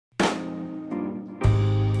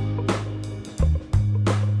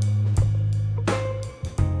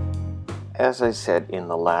as I said in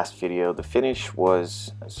the last video, the finish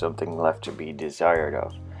was something left to be desired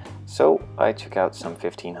of. So I took out some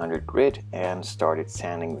 1500 grit and started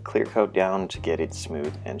sanding the clear coat down to get it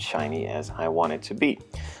smooth and shiny as I want it to be.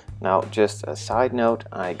 Now, just a side note,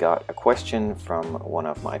 I got a question from one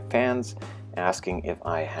of my fans asking if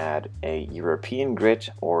I had a European grit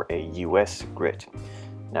or a US grit.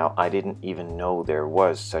 Now, I didn't even know there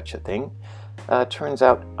was such a thing. Turns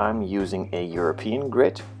out I'm using a European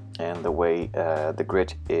grit, and the way the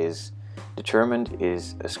grit is determined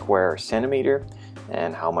is a square centimeter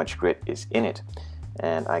and how much grit is in it.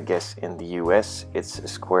 And I guess in the US it's a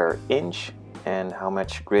square inch and how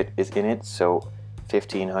much grit is in it. So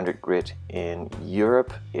 1500 grit in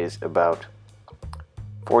Europe is about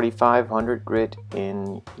 4500 grit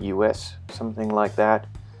in US, something like that.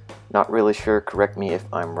 Not really sure, correct me if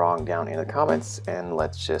I'm wrong down in the comments, and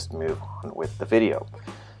let's just move on with the video.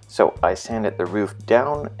 So I sanded the roof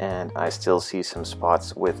down and I still see some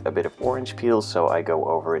spots with a bit of orange peel, so I go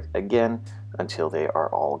over it again until they are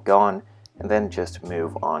all gone, and then just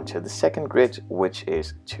move on to the second grit, which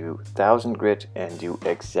is 2000 grit, and do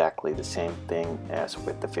exactly the same thing as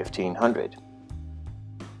with the 1500.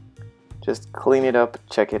 Just clean it up,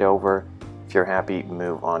 check it over. If you're happy,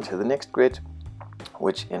 move on to the next grit,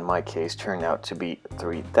 which in my case turned out to be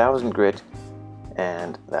 3000 grit,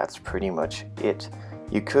 and that's pretty much it.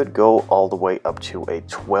 You could go all the way up to a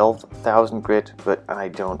 12,000 grit, but I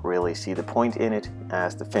don't really see the point in it,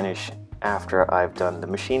 as the finish after I've done the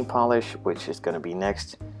machine polish, which is going to be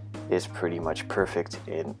next, is pretty much perfect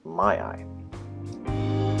in my eye.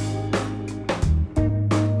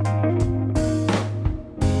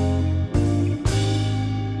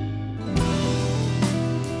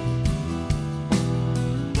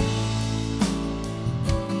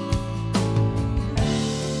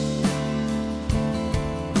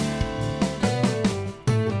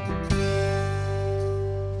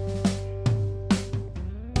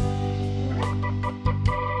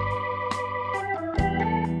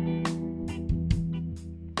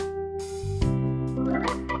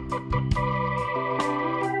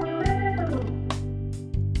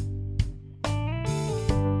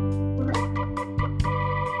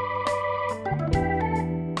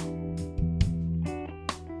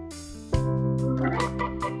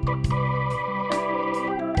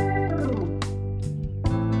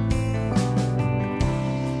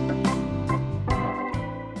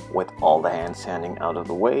 With all the hand sanding out of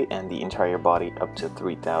the way and the entire body up to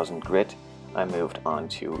 3000 grit, I moved on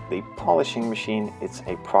to the polishing machine. It's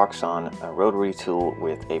a Proxxon rotary tool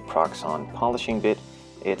with a Proxxon polishing bit.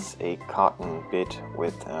 It's a cotton bit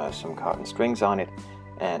with some cotton strings on it,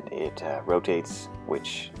 and it rotates,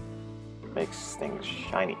 which makes things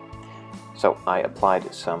shiny. So I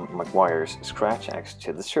applied some Meguiar's Scratch Axe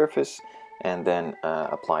to the surface, and then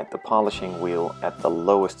applied the polishing wheel at the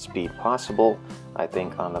lowest speed possible. I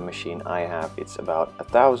think on the machine I have it's about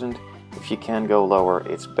 1000. If you can go lower,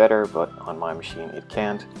 it's better, but on my machine it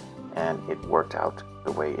can't, and it worked out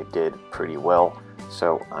the way it did pretty well,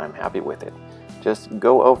 so I'm happy with it. Just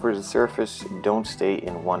go over the surface, don't stay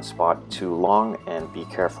in one spot too long, and be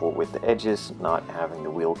careful with the edges, not having the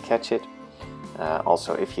wheel catch it.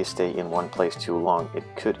 Also, if you stay in one place too long, it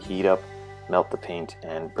could heat up, melt the paint,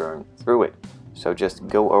 and burn through it. So just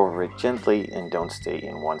go over it gently and don't stay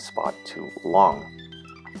in one spot too long.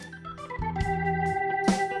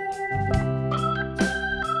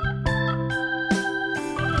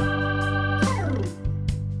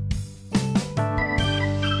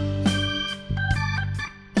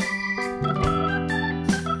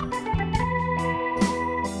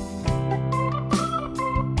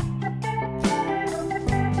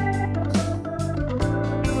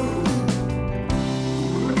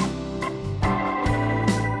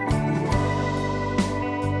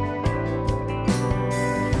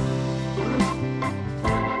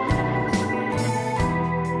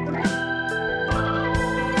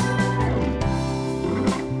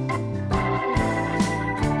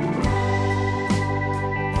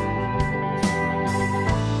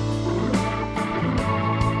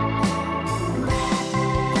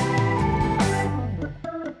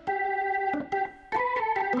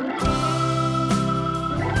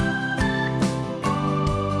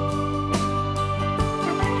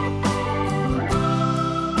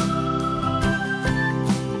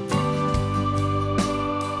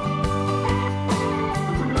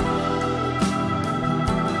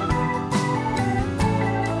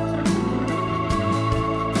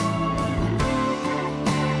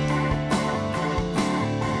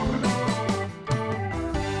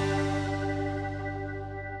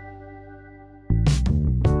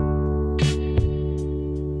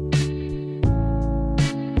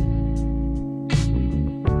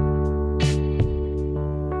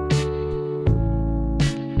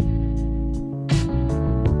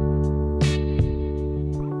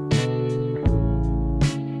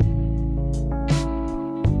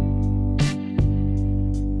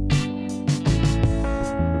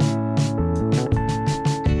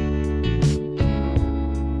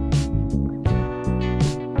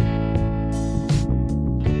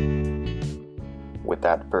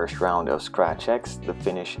 that first round of Scratch X, the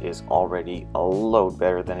finish is already a load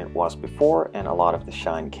better than it was before, and a lot of the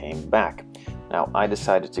shine came back. Now I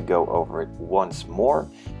decided to go over it once more,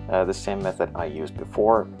 the same method I used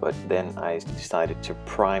before, but then I decided to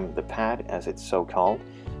prime the pad, as it's so called.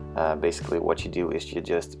 Basically what you do is you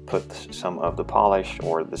just put some of the polish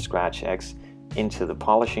or the Scratch X into the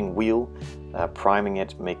polishing wheel, priming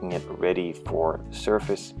it, making it ready for the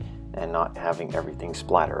surface and not having everything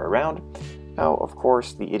splatter around. Now, of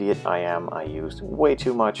course, the idiot I am, I used way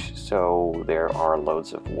too much, so there are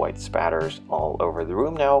loads of white spatters all over the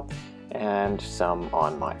room now, and some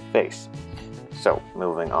on my face. So,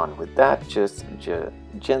 moving on with that, just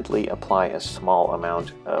gently apply a small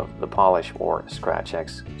amount of the polish or Scratch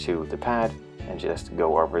X to the pad, and just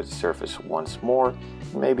go over the surface once more,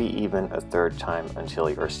 maybe even a third time until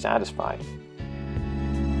you're satisfied.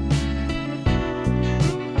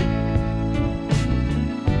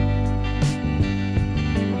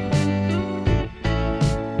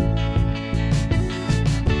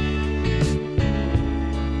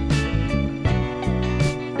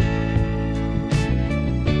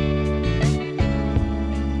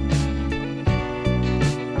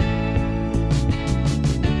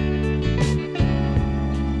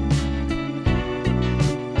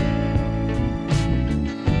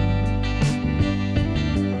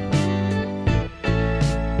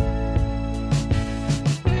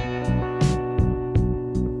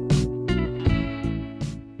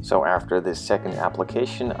 So after this second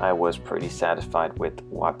application, I was pretty satisfied with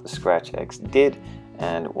what the Scratch X did,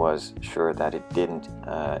 and was sure that it didn't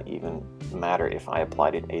even matter if I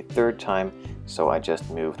applied it a third time, so I just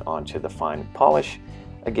moved on to the fine polish,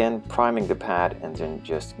 again priming the pad and then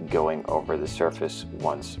just going over the surface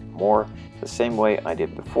once more, the same way I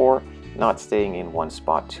did before, not staying in one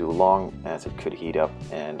spot too long, as it could heat up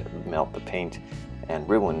and melt the paint and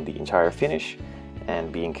ruin the entire finish,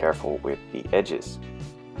 and being careful with the edges.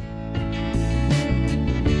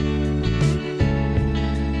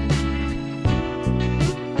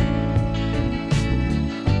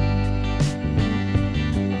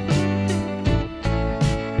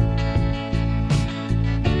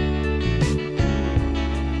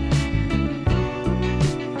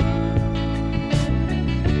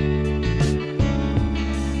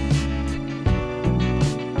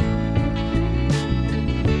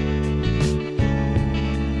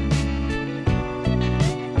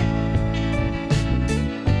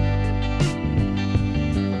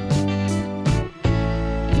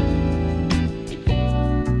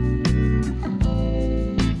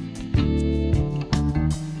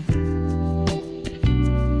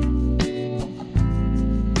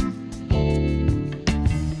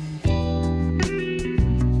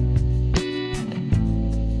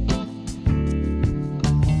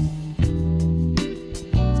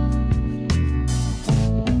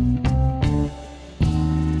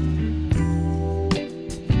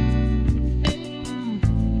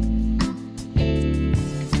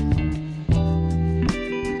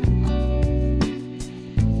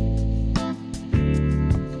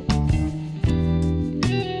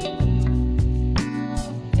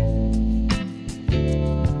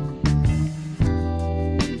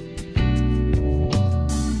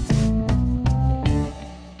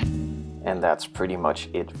 And that's pretty much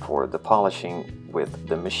it for the polishing with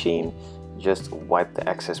the machine. Just wipe the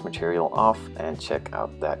excess material off and check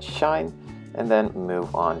out that shine, and then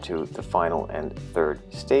move on to the final and third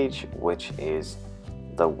stage, which is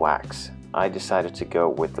the wax. I decided to go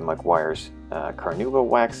with the Meguiar's Carnauba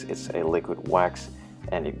wax. It's a liquid wax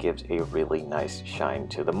and it gives a really nice shine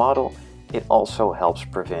to the model. It also helps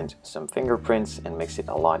prevent some fingerprints and makes it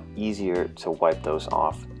a lot easier to wipe those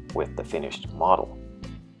off with the finished model.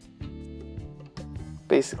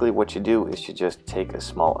 Basically what you do is you just take a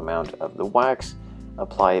small amount of the wax,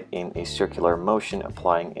 apply it in a circular motion,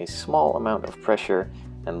 applying a small amount of pressure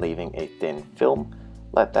and leaving a thin film.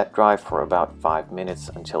 Let that dry for about 5 minutes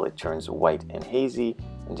until it turns white and hazy,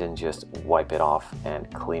 and then just wipe it off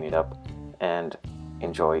and clean it up and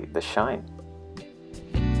enjoy the shine.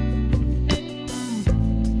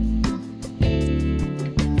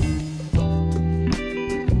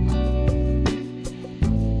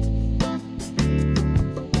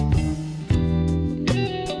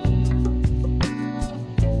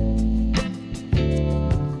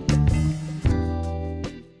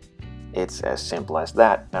 It's as simple as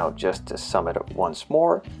that. Now, just to sum it up once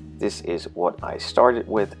more, this is what I started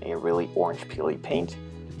with, a really orange peely paint.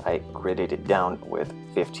 I gridded it down with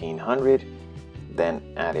 1500, then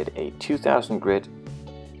added a 2000 grit,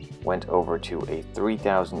 went over to a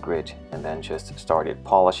 3000 grit, and then just started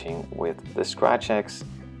polishing with the Scratch X,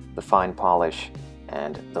 the fine polish,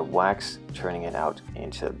 and the wax, turning it out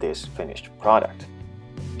into this finished product.